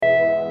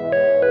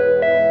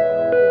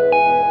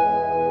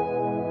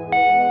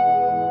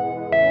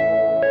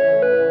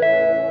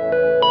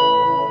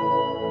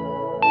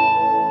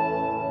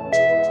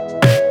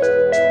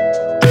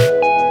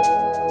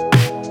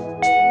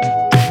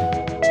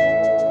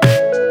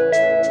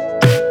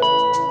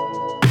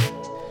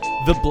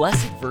The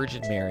Blessed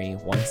Virgin Mary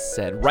once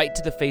said, right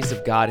to the face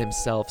of God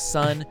himself,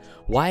 "Son,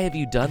 why have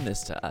you done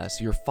this to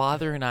us? Your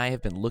father and I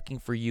have been looking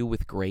for you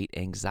with great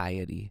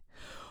anxiety."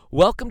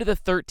 Welcome to the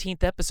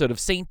 13th episode of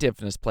St.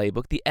 Dymphna's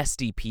Playbook, the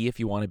SDP if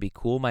you want to be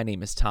cool. My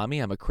name is Tommy.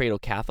 I'm a cradle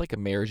Catholic, a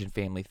marriage and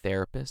family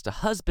therapist, a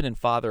husband and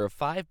father of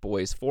 5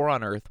 boys, 4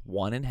 on earth,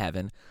 1 in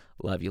heaven.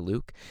 Love you,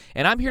 Luke.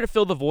 And I'm here to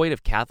fill the void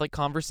of Catholic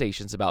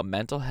conversations about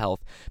mental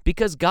health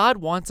because God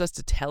wants us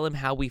to tell him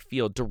how we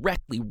feel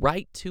directly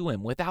right to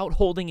him without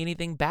holding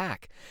anything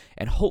back.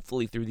 And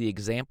hopefully through the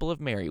example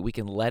of Mary, we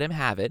can let him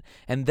have it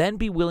and then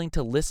be willing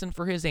to listen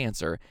for his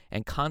answer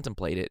and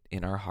contemplate it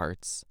in our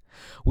hearts.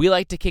 We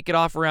like to kick it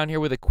off around here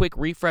with a quick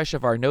refresh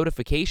of our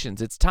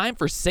notifications. It's time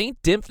for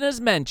St. Dymphna's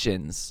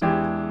Mentions.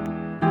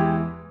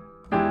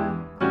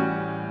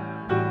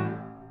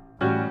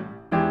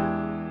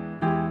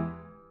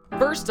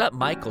 First up,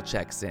 Michael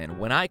checks in.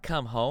 When I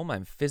come home,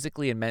 I'm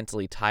physically and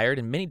mentally tired,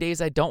 and many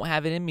days I don't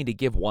have it in me to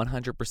give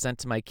 100%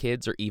 to my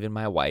kids or even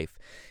my wife.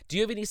 Do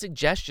you have any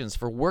suggestions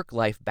for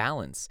work-life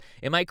balance?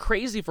 Am I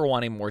crazy for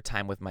wanting more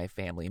time with my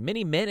family?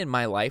 Many men in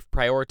my life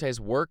prioritize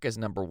work as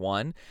number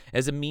one,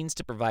 as a means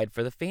to provide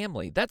for the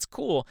family. That's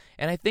cool,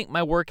 and I think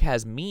my work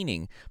has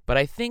meaning, but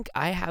I think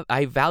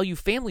I value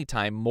family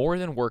time more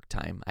than work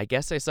time. I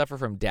guess I suffer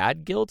from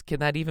dad guilt.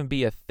 Can that even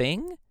be a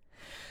thing?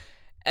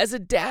 As a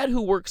dad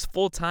who works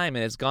full-time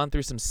and has gone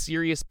through some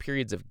serious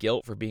periods of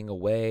guilt for being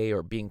away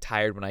or being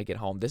tired when I get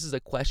home, this is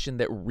a question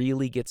that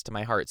really gets to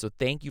my heart, so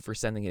thank you for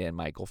sending it in,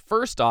 Michael.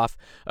 First off,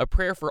 a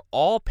prayer for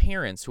all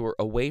parents who are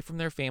away from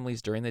their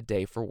families during the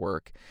day for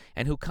work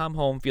and who come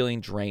home feeling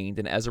drained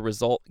and as a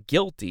result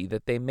guilty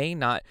that they may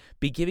not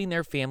be giving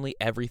their family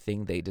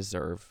everything they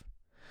deserve.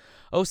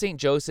 O St.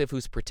 Joseph,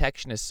 whose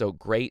protection is so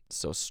great,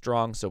 so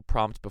strong, so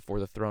prompt before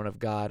the throne of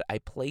God, I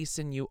place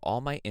in you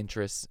all my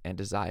interests and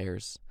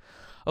desires.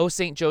 O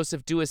St.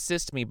 Joseph, do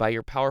assist me by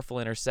your powerful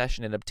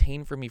intercession and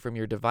obtain for me from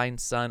your divine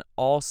Son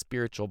all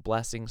spiritual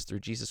blessings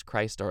through Jesus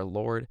Christ our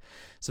Lord,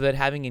 so that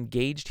having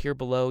engaged here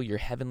below your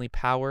heavenly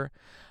power,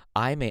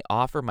 I may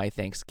offer my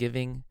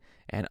thanksgiving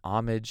and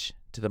homage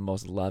to the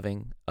most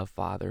loving of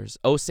fathers.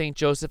 O St.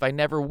 Joseph, I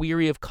never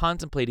weary of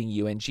contemplating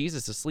you and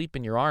Jesus asleep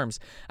in your arms.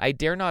 I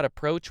dare not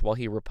approach while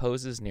he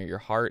reposes near your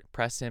heart.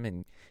 Press him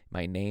in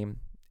my name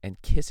and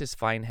kiss his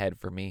fine head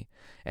for me,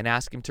 and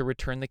ask him to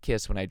return the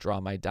kiss when I draw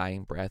my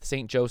dying breath.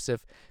 St.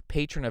 Joseph,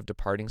 patron of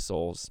departing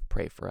souls,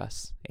 pray for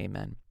us.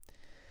 Amen.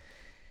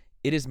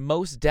 It is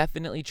most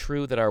definitely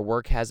true that our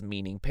work has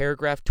meaning.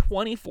 Paragraph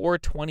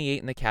 2428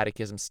 in the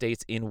Catechism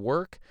states, in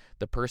work,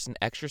 the person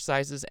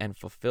exercises and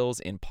fulfills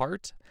in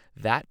part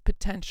that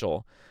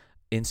potential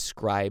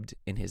inscribed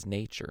in his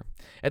nature.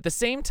 At the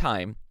same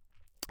time,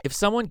 if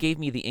someone gave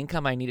me the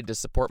income I needed to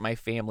support my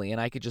family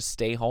and I could just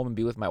stay home and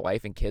be with my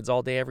wife and kids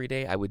all day every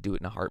day, I would do it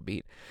in a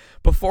heartbeat.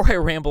 Before I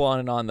ramble on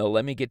and on, though,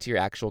 let me get to your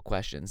actual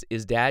questions.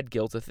 Is dad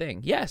guilt a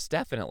thing? Yes,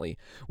 definitely.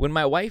 When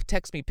my wife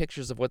texts me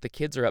pictures of what the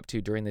kids are up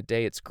to during the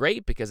day, it's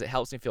great because it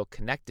helps me feel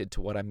connected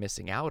to what I'm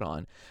missing out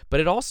on.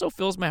 But it also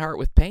fills my heart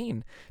with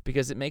pain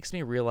because it makes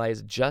me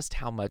realize just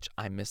how much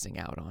I'm missing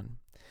out on.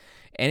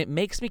 And it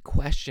makes me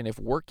question if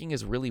working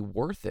is really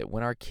worth it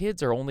when our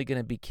kids are only going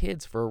to be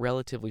kids for a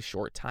relatively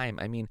short time.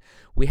 I mean,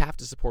 we have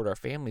to support our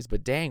families,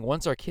 but dang,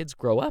 once our kids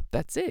grow up,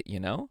 that's it,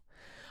 you know?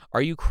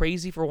 Are you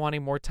crazy for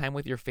wanting more time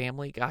with your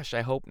family? Gosh,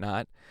 I hope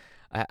not.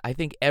 I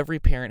think every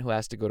parent who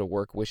has to go to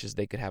work wishes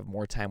they could have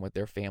more time with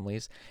their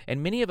families.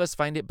 And many of us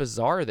find it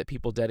bizarre that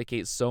people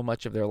dedicate so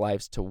much of their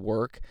lives to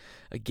work,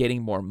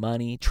 getting more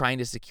money, trying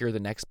to secure the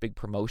next big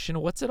promotion.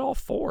 What's it all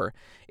for?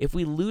 If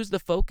we lose the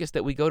focus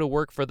that we go to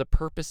work for the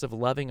purpose of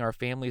loving our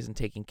families and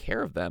taking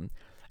care of them,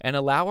 and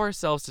allow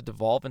ourselves to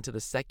devolve into the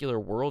secular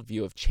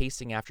worldview of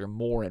chasing after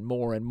more and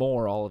more and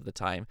more all of the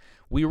time,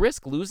 we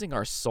risk losing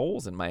our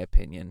souls, in my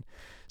opinion.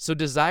 So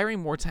desiring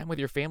more time with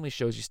your family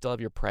shows you still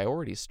have your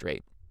priorities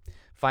straight.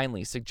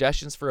 Finally,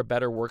 suggestions for a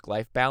better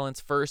work-life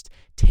balance. First,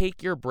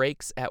 take your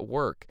breaks at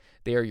work.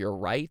 They are your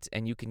right,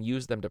 and you can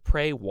use them to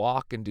pray,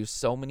 walk, and do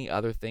so many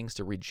other things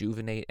to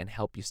rejuvenate and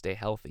help you stay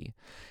healthy.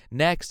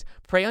 Next,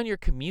 pray on your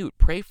commute.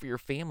 Pray for your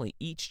family,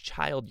 each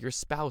child, your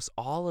spouse,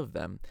 all of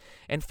them.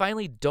 And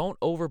finally, don't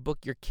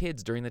overbook your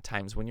kids during the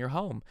times when you're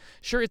home.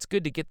 Sure, it's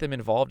good to get them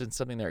involved in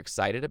something they're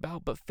excited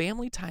about, but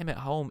family time at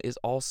home is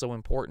also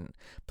important.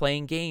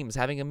 Playing games,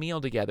 having a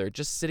meal together,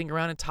 just sitting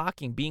around and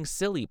talking, being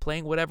silly,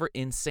 playing whatever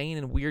insane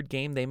and weird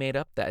game they made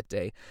up that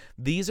day.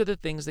 These are the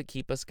things that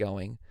keep us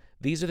going.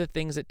 These are the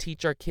things that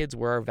teach our kids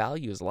where our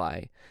values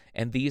lie.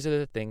 And these are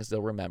the things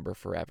they'll remember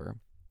forever.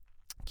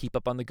 Keep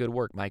up on the good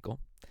work, Michael.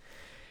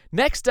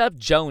 Next up,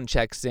 Joan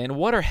checks in.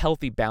 What are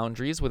healthy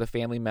boundaries with a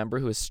family member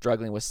who is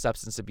struggling with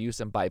substance abuse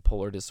and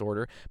bipolar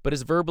disorder, but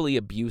is verbally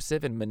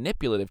abusive and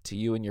manipulative to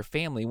you and your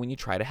family when you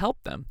try to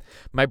help them?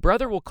 My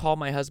brother will call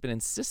my husband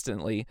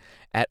insistently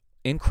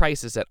in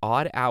crisis at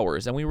odd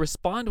hours, and we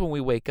respond when we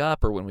wake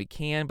up or when we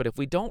can, but if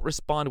we don't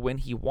respond when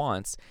he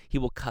wants, he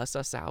will cuss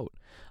us out.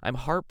 I'm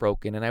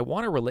heartbroken, and I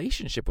want a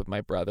relationship with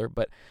my brother,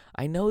 but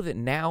I know that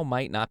now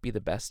might not be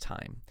the best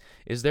time.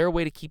 Is there a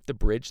way to keep the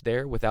bridge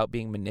there without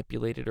being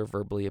manipulated or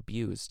verbally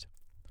abused?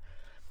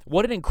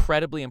 What an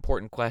incredibly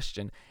important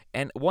question,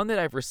 and one that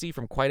I've received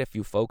from quite a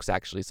few folks,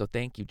 actually, so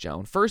thank you,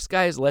 Joan. First,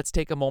 guys, let's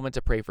take a moment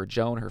to pray for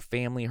Joan, her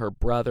family, her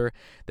brother,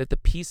 that the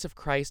peace of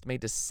Christ may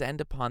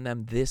descend upon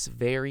them this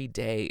very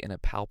day in a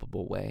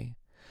palpable way.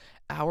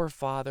 Our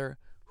Father,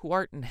 who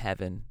art in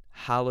heaven,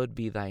 hallowed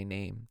be thy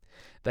name.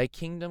 Thy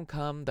kingdom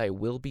come, thy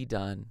will be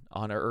done,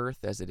 on earth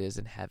as it is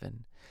in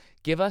heaven.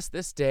 Give us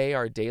this day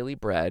our daily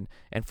bread,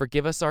 and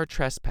forgive us our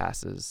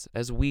trespasses,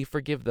 as we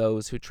forgive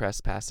those who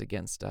trespass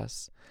against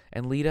us.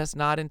 And lead us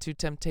not into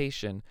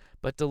temptation,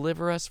 but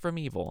deliver us from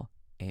evil.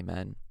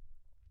 Amen.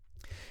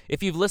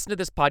 If you've listened to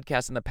this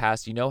podcast in the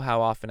past, you know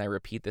how often I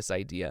repeat this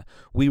idea.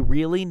 We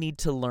really need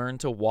to learn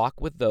to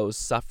walk with those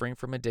suffering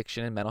from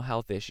addiction and mental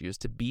health issues,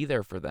 to be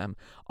there for them,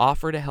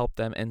 offer to help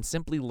them, and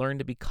simply learn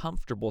to be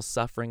comfortable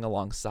suffering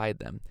alongside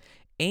them.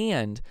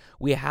 And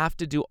we have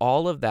to do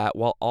all of that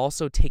while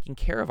also taking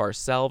care of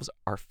ourselves,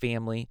 our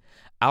family,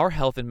 our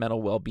health and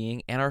mental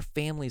well-being, and our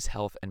family's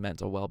health and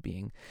mental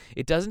well-being.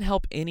 It doesn't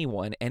help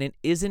anyone, and it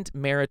isn't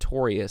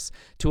meritorious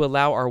to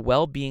allow our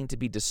well-being to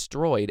be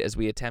destroyed as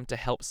we attempt to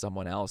help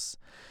someone else.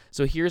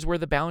 So here's where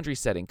the boundary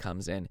setting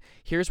comes in.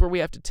 Here's where we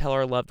have to tell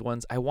our loved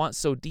ones, I want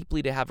so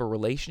deeply to have a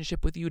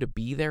relationship with you, to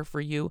be there for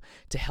you,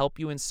 to help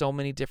you in so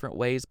many different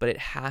ways, but it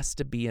has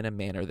to be in a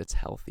manner that's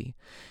healthy.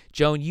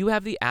 Joan, you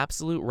have the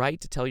absolute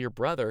right to tell your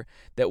brother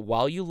that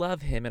while you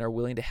love him and are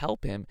willing to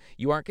help him,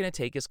 you aren't going to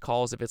take his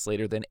calls if it's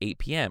later than 8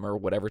 p.m. or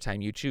whatever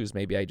time you choose.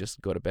 Maybe I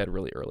just go to bed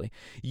really early.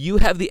 You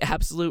have the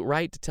absolute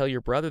right to tell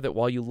your brother that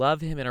while you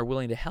love him and are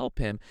willing to help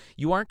him,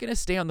 you aren't going to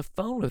stay on the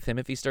phone with him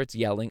if he starts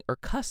yelling or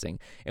cussing.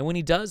 And when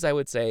he does, I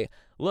would say,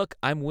 look,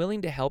 I'm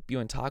willing to help you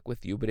and talk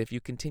with you, but if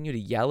you continue to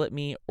yell at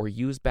me or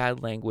use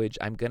bad language,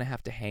 I'm going to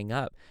have to hang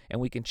up,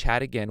 and we can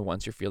chat again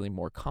once you're feeling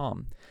more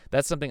calm.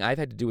 That's something I've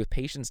had to do with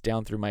patients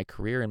down through my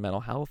career in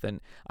mental health,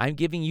 and I'm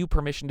giving you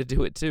permission to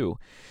do it too.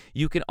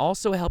 You can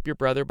also help your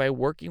brother by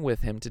working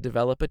with him to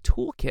develop a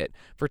toolkit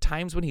for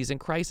times when he's in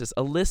crisis,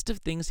 a list of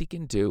things he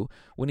can do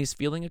when he's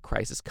feeling a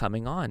crisis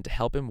coming on to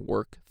help him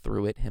work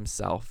through it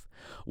himself.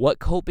 What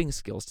coping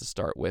skills to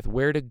start with,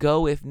 where to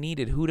go if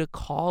needed, who to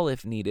call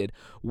if needed,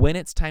 when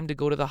it's time to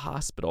go to the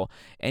hospital,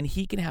 and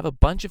he can have a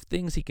bunch of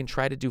things he can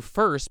try to do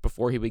first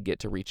before he would get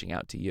to reaching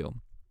out to you.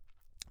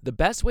 The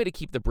best way to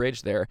keep the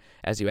bridge there,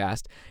 as you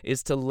asked,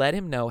 is to let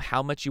him know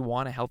how much you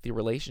want a healthy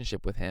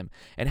relationship with him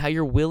and how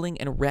you're willing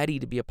and ready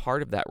to be a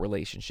part of that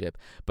relationship.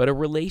 But a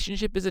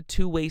relationship is a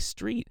two-way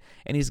street,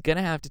 and he's going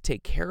to have to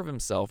take care of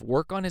himself,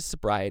 work on his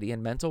sobriety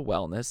and mental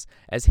wellness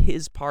as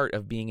his part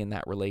of being in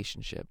that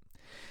relationship.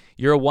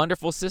 You're a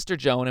wonderful sister,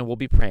 Joan, and we'll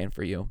be praying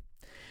for you.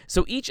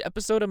 So each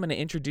episode, I'm going to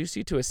introduce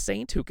you to a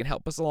saint who can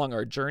help us along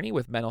our journey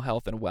with mental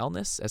health and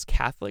wellness as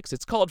Catholics.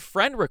 It's called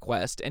Friend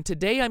Request, and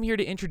today I'm here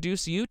to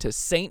introduce you to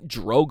Saint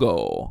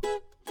Drogo.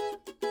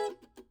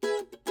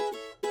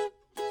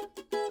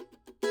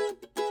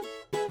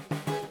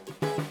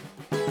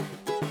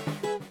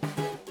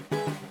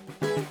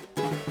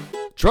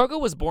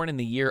 Drogo was born in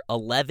the year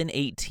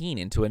 1118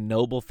 into a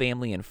noble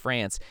family in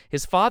France.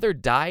 His father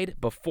died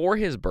before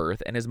his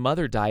birth, and his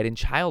mother died in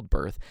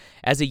childbirth.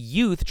 As a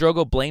youth,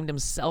 Drogo blamed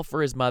himself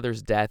for his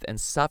mother's death and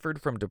suffered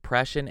from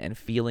depression and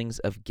feelings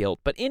of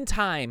guilt. But in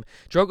time,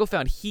 Drogo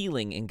found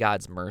healing in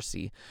God's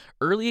mercy.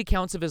 Early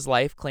accounts of his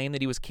life claim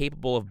that he was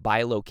capable of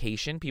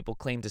bilocation. People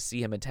claim to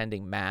see him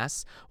attending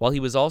Mass, while he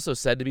was also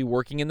said to be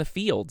working in the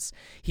fields.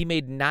 He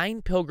made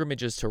 9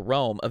 pilgrimages to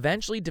Rome,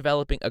 eventually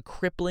developing a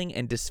crippling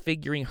and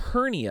disfiguring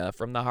hernia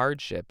from the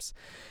hardships.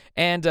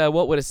 And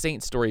what would a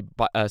saint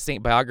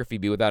biography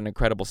be without an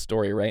incredible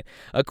story, right?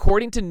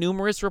 According to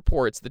numerous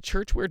reports, the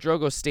church where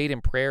Drogo stayed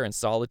in prayer and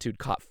solitude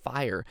caught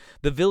fire.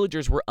 The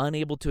villagers were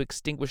unable to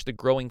extinguish the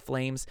growing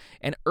flames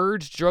and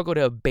urged Drogo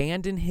to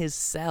abandon his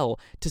cell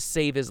to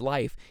save his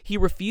life. He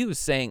refused,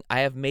 saying,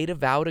 I have made a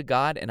vow to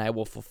God and I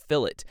will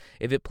fulfill it.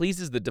 If it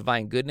pleases the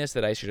divine goodness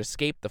that I should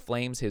escape the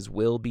flames, his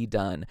will be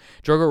done.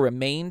 Drogo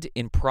remained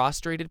in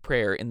prostrated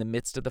prayer in the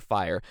midst of the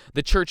fire.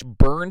 The church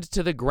burned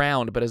to the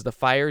ground, but as the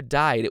fire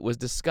died, it was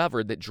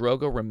discovered that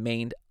Drogo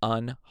remained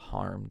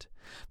unharmed.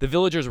 The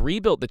villagers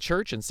rebuilt the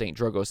church in St.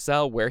 Drogo's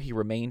cell, where he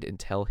remained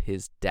until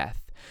his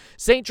death.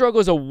 St.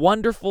 Drogo is a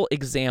wonderful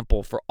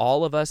example for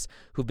all of us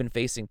who've been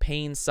facing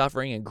pain,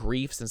 suffering, and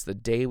grief since the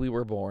day we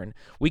were born.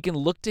 We can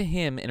look to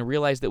him and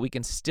realize that we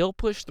can still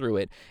push through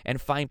it and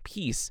find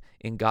peace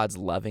in God's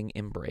loving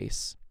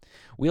embrace.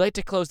 We like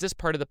to close this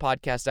part of the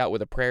podcast out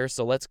with a prayer,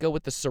 so let's go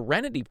with the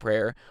Serenity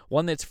Prayer,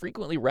 one that's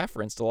frequently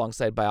referenced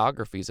alongside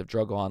biographies of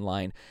Drogo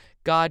online.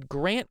 God,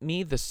 grant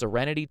me the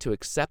serenity to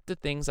accept the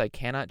things I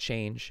cannot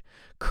change,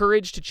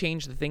 courage to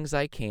change the things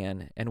I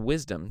can, and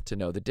wisdom to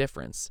know the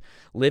difference.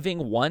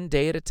 Living one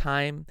day at a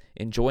time,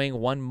 enjoying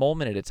one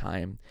moment at a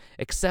time,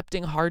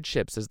 accepting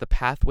hardships as the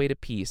pathway to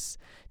peace,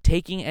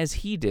 taking as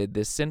he did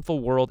this sinful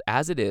world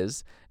as it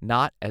is,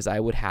 not as I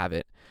would have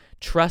it,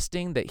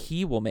 trusting that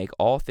he will make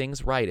all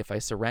things right if I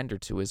surrender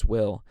to his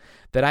will,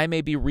 that I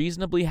may be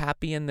reasonably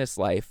happy in this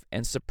life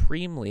and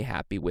supremely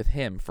happy with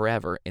him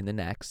forever in the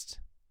next.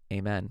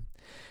 Amen.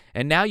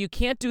 And now you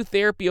can't do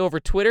therapy over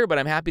Twitter, but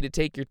I'm happy to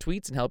take your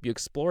tweets and help you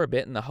explore a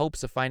bit in the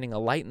hopes of finding a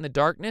light in the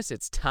darkness.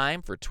 It's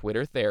time for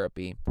Twitter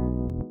therapy.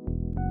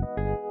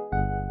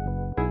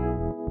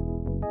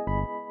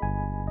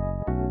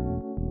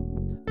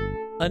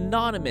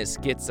 Anonymous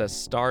gets us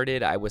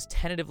started. I was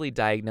tentatively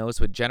diagnosed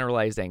with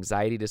generalized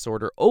anxiety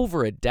disorder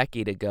over a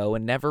decade ago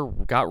and never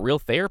got real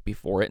therapy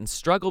for it and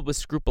struggled with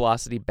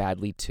scrupulosity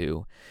badly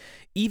too.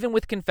 Even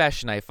with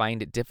confession, I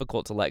find it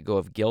difficult to let go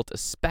of guilt,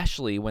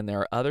 especially when there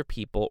are other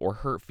people or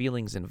hurt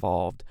feelings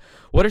involved.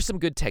 What are some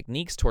good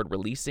techniques toward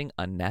releasing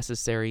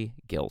unnecessary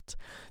guilt?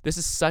 This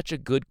is such a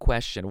good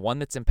question, one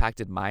that's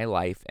impacted my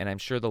life, and I'm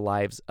sure the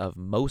lives of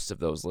most of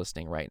those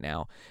listening right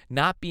now.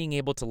 Not being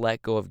able to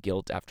let go of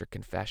guilt after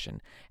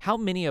confession. How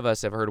many of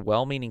us have heard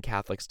well-meaning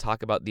Catholics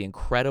talk about the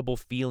incredible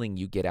feeling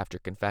you get after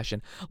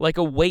confession, like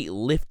a weight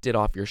lifted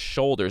off your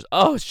shoulders?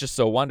 Oh, it's just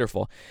so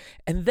wonderful.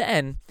 And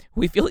then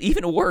we feel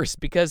even worse,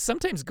 because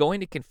sometimes going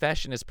to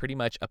confession is pretty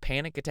much a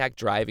panic attack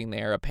driving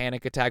there, a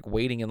panic attack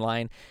waiting in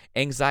line,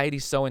 anxiety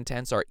so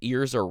intense our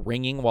ears are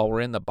ringing while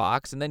we're in the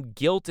box, and then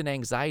guilt and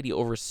anxiety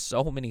over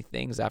so many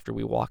things after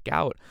we walk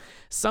out.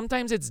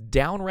 Sometimes it's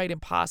downright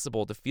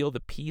impossible to feel the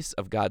peace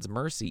of God's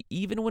mercy,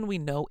 even when we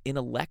know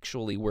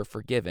intellectually we're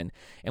forgiven,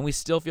 and we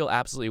still feel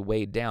absolutely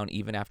weighed down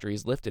even after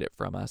He's lifted it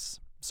from us.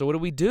 So what do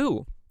we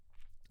do?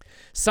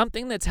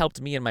 Something that's helped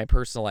me in my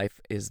personal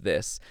life is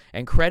this,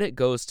 and credit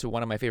goes to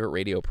one of my favorite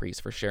radio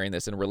priests for sharing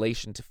this in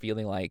relation to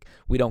feeling like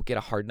we don't get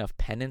a hard enough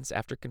penance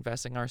after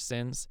confessing our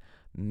sins.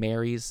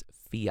 Mary's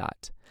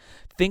fiat.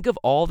 Think of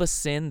all the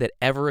sin that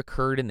ever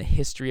occurred in the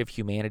history of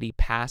humanity,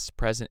 past,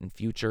 present, and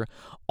future,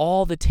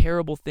 all the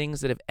terrible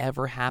things that have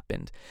ever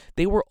happened.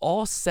 They were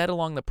all set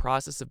along the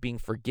process of being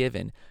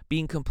forgiven,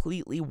 being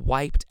completely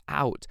wiped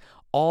out,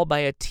 all by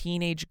a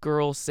teenage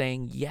girl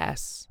saying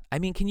yes. I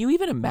mean, can you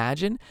even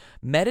imagine?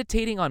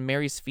 Meditating on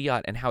Mary's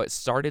fiat and how it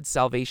started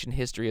salvation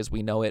history as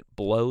we know it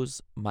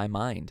blows my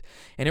mind.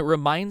 And it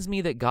reminds me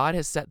that God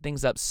has set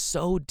things up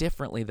so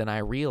differently than I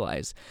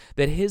realize,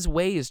 that His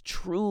ways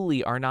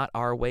truly are not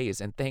our ways,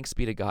 and thanks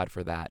be to God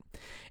for that.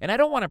 And I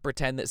don't want to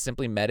pretend that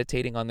simply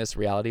meditating on this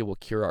reality will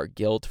cure our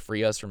guilt,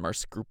 free us from our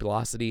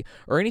scrupulosity,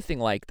 or anything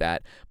like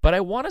that, but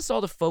I want us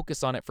all to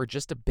focus on it for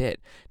just a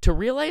bit, to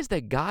realize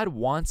that God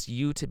wants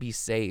you to be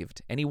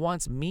saved, and He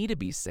wants me to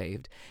be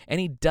saved, and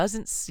He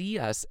doesn't see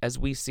us as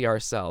we see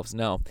ourselves.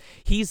 No,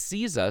 He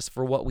sees us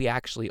for what we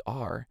actually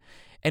are.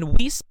 And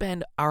we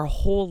spend our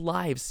whole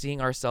lives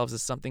seeing ourselves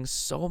as something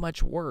so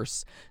much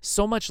worse,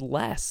 so much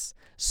less,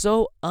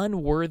 so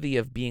unworthy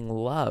of being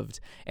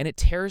loved. And it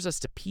tears us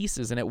to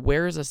pieces and it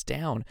wears us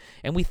down.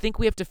 And we think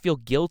we have to feel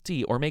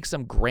guilty or make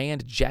some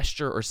grand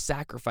gesture or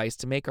sacrifice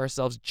to make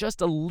ourselves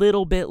just a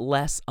little bit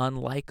less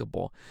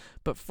unlikable.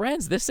 But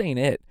friends, this ain't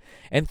it.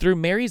 And through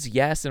Mary's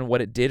yes and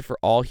what it did for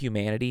all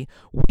humanity,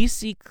 we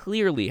see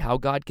clearly how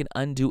God can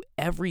undo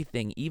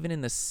everything, even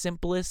in the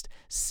simplest,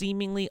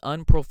 seemingly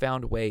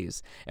unprofound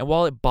ways. And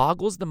while it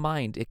boggles the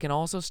mind, it can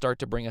also start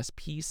to bring us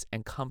peace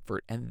and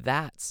comfort, and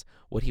that's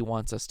what He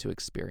wants us to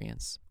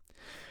experience.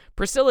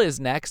 Priscilla is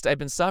next. I've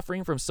been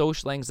suffering from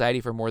social anxiety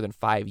for more than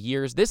 5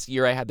 years. This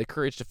year, I had the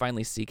courage to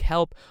finally seek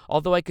help,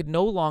 although I could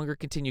no longer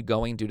continue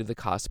going due to the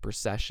cost per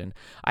session.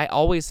 I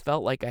always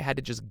felt like I had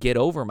to just get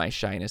over my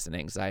shyness and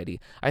anxiety.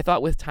 I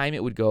thought with time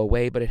it would go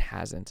away, but it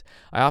hasn't.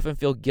 I often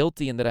feel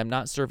guilty in that I'm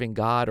not serving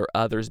God or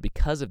others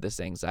because of this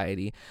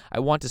anxiety. I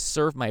want to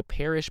serve my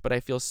parish, but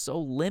I feel so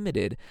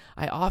limited.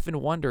 I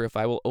often wonder if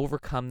I will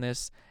overcome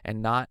this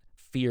and not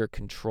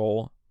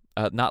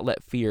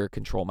let fear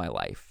control my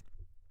life.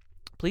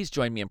 Please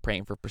join me in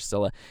praying for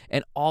Priscilla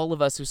and all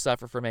of us who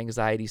suffer from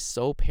anxiety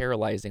so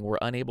paralyzing we're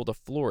unable to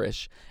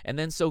flourish, and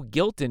then so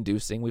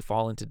guilt-inducing we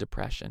fall into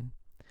depression.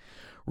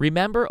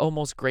 Remember, O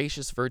most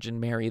gracious Virgin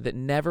Mary, that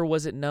never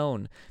was it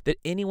known that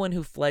anyone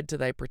who fled to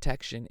thy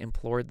protection,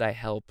 implored thy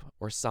help,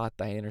 or sought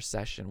thy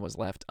intercession was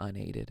left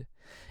unaided.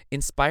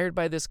 Inspired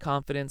by this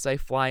confidence, I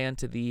fly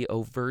unto thee,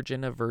 O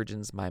Virgin of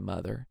Virgins, my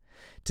mother.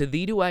 To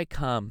thee do I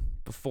come,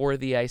 before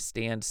thee I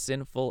stand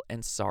sinful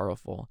and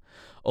sorrowful.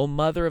 O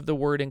Mother of the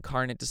Word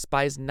incarnate,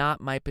 despise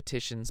not my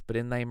petitions, but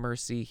in thy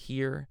mercy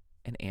hear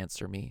and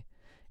answer me.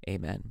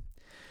 Amen.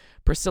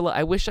 Priscilla,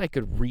 I wish I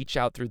could reach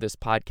out through this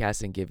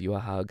podcast and give you a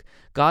hug.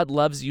 God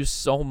loves you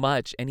so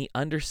much, and He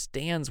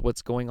understands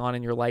what's going on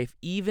in your life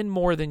even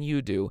more than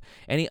you do,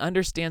 and He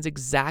understands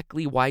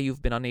exactly why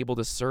you've been unable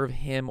to serve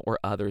Him or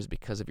others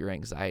because of your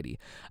anxiety.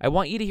 I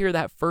want you to hear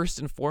that first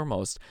and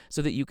foremost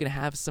so that you can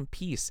have some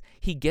peace.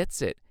 He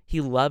gets it.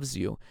 He loves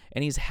you,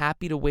 and He's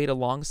happy to wait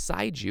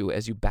alongside you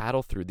as you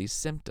battle through these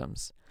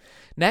symptoms.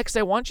 Next,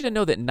 I want you to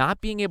know that not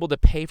being able to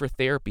pay for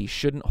therapy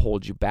shouldn't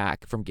hold you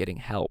back from getting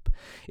help.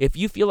 If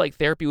you feel like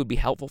therapy would be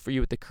helpful for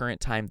you at the current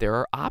time, there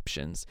are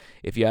options.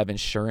 If you have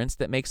insurance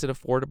that makes it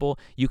affordable,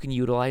 you can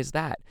utilize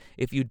that.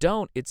 If you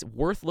don't, it's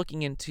worth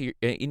looking into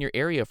in your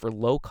area for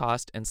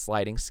low-cost and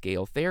sliding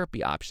scale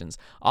therapy options.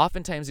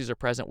 Oftentimes, these are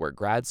present where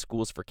grad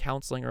schools for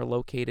counseling are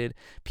located.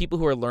 People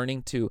who are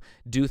learning to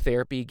do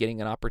therapy, getting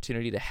an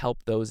opportunity to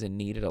help those in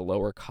need at a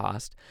lower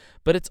cost.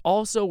 But it's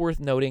also worth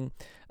noting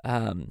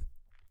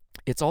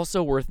It's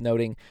also worth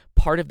noting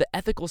part of the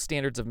ethical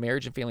standards of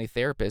marriage and family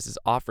therapists is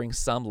offering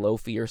some low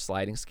fee or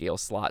sliding scale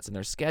slots in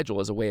their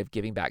schedule as a way of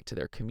giving back to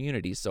their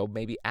community. So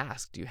maybe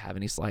ask, do you have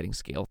any sliding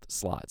scale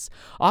slots?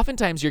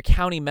 Oftentimes, your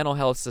county mental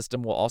health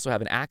system will also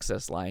have an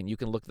access line. You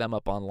can look them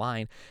up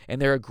online, and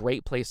they're a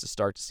great place to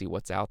start to see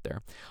what's out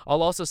there.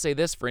 I'll also say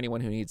this for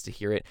anyone who needs to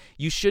hear it.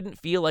 You shouldn't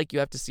feel like you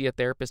have to see a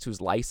therapist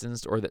who's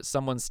licensed or that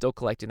someone still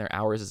collecting their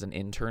hours as an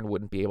intern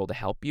wouldn't be able to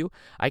help you.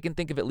 I can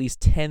think of at least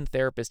 10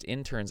 therapist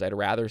interns I'd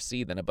rather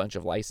see than a bunch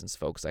of licensed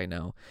folks I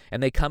know,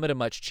 and they come at a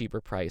much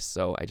cheaper price,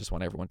 so I just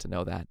want everyone to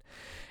know that.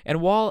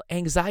 And while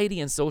anxiety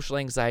and social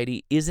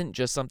anxiety isn't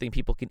just something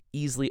people can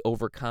easily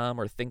overcome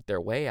or think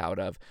their way out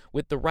of,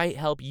 with the right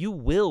help, you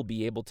will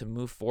be able to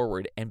move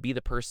forward and be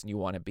the person you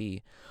want to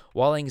be.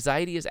 While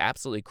anxiety is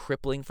absolutely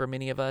crippling for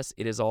many of us,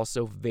 it is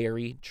also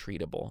very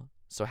treatable,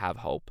 so have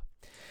hope.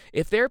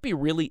 If therapy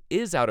really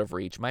is out of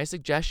reach, my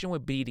suggestion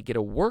would be to get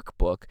a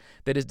workbook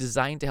that is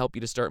designed to help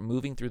you to start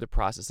moving through the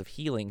process of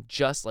healing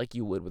just like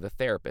you would with a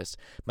therapist.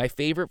 My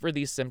favorite for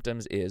these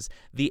symptoms is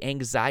the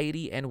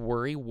Anxiety and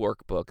Worry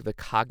Workbook, The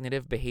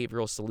Cognitive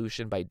Behavioral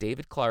Solution by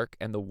David Clark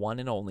and the one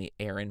and only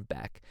Aaron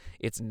Beck.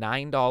 It's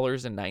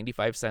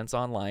 $9.95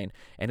 online,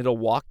 and it'll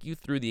walk you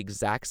through the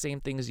exact same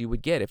things you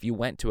would get if you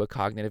went to a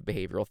cognitive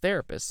behavioral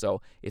therapist,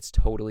 so it's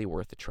totally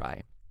worth a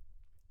try.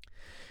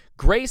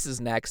 Grace is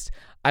next.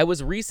 I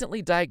was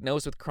recently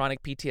diagnosed with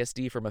chronic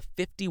PTSD from a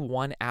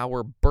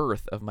 51-hour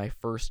birth of my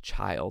first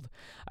child.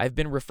 I've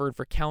been referred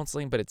for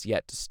counseling, but it's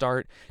yet to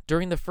start.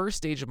 During the first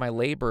stage of my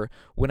labor,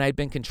 when I'd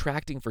been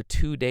contracting for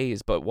 2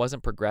 days but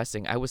wasn't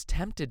progressing, I was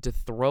tempted to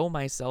throw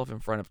myself in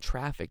front of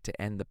traffic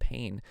to end the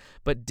pain,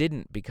 but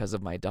didn't because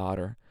of my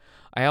daughter.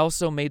 I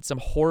also made some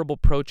horrible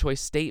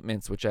pro-choice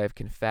statements, which I have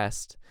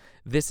confessed.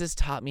 This has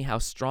taught me how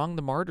strong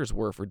the martyrs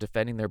were for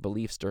defending their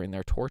beliefs during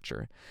their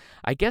torture.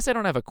 I guess I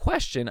don't have a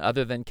question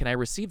other than, can I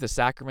receive the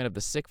sacrament of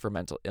the sick for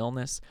mental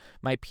illness?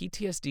 My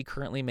PTSD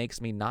currently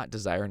makes me not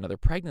desire another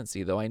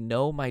pregnancy, though I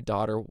know my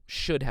daughter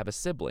should have a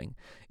sibling.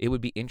 It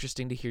would be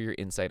interesting to hear your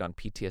insight on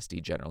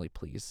PTSD generally,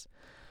 please.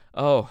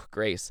 Oh,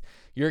 Grace,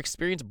 your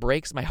experience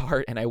breaks my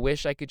heart, and I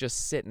wish I could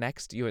just sit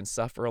next to you and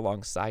suffer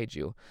alongside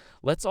you.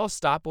 Let's all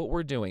stop what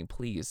we're doing,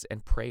 please,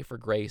 and pray for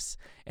Grace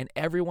and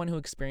everyone who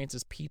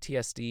experiences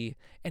PTSD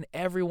and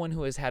everyone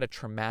who has had a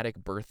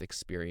traumatic birth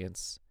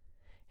experience.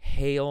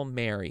 Hail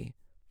Mary,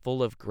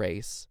 full of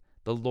grace,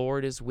 the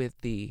Lord is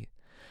with thee.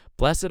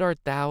 Blessed art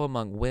thou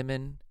among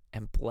women,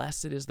 and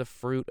blessed is the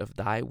fruit of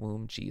thy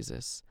womb,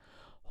 Jesus.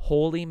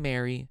 Holy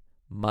Mary,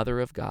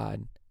 Mother of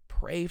God,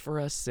 pray for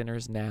us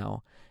sinners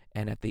now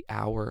and at the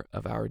hour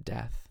of our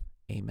death.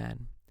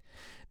 Amen.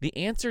 The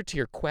answer to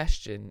your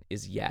question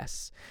is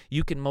yes.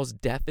 You can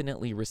most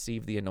definitely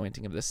receive the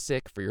anointing of the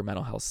sick for your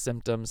mental health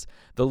symptoms.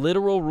 The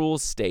literal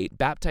rules state,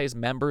 baptize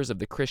members of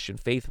the Christian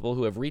faithful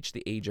who have reached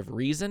the age of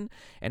reason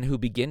and who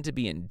begin to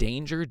be in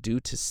danger due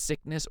to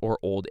sickness or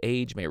old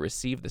age may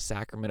receive the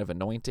sacrament of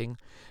anointing.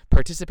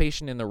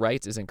 Participation in the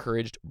rites is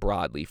encouraged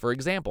broadly. For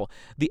example,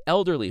 the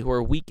elderly who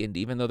are weakened,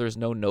 even though there's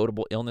no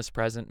notable illness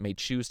present, may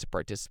choose to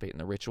participate in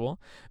the ritual.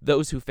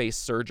 Those who face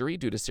surgery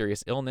due to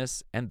serious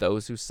illness, and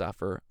those who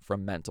suffer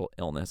from mental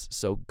illness.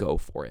 So go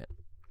for it.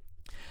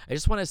 I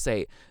just want to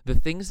say, the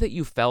things that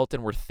you felt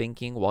and were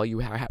thinking while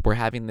you were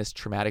having this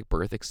traumatic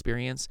birth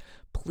experience,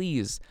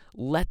 please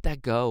let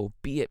that go.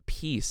 Be at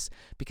peace,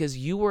 because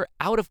you were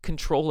out of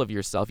control of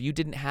yourself. You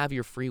didn't have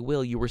your free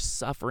will. You were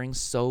suffering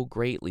so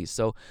greatly.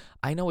 So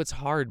I know it's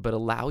hard, but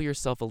allow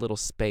yourself a little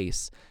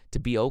space to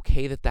be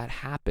okay that that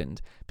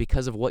happened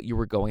because of what you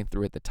were going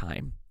through at the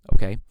time.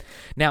 Okay.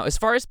 Now, as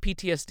far as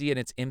PTSD and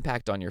its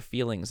impact on your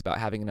feelings about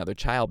having another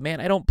child,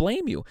 man, I don't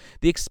blame you.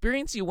 The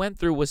experience you went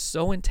through was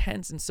so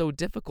intense and so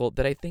difficult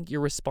that I think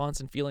your response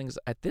and feelings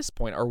at this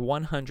point are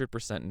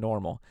 100%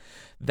 normal.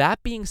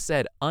 That being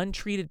said,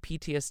 untreated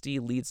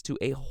PTSD leads to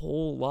a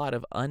whole lot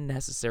of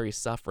unnecessary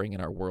suffering in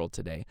our world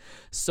today.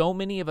 So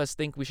many of us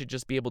think we should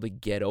just be able to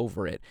get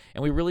over it,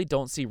 and we really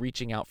don't see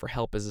reaching out for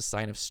help as a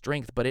sign of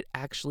strength, but it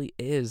actually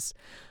is.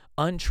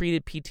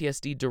 Untreated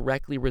PTSD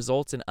directly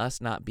results in us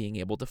not being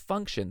able to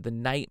function. The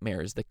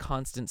nightmares, the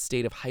constant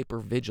state of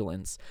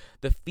hypervigilance,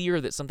 the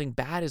fear that something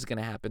bad is going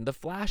to happen, the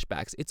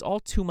flashbacks, it's all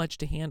too much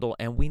to handle,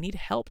 and we need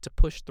help to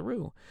push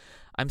through.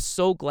 I'm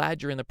so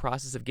glad you're in the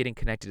process of getting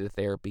connected to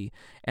therapy,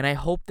 and I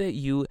hope that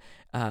you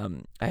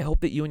and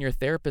your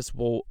therapist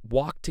will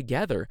walk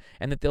together,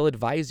 and that they'll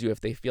advise you if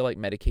they feel like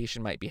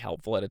medication might be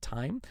helpful at a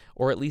time,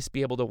 or at least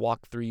be able to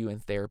walk through you in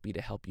therapy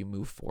to help you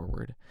move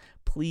forward.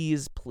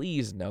 Please,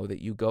 please know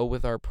that you go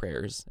with our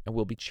prayers, and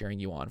we'll be cheering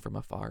you on from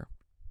afar.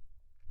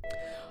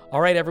 All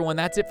right, everyone,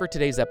 that's it for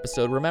today's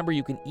episode. Remember,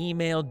 you can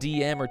email,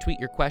 DM, or tweet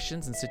your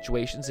questions and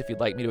situations if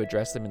you'd like me to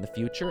address them in the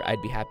future.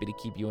 I'd be happy to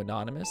keep you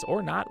anonymous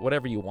or not,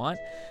 whatever you want.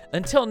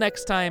 Until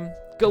next time,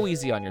 go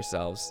easy on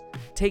yourselves.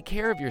 Take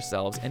care of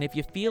yourselves, and if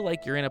you feel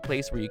like you're in a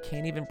place where you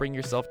can't even bring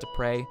yourself to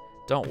pray,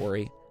 don't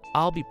worry.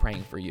 I'll be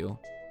praying for you,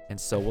 and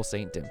so will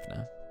Saint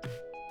Dymphna.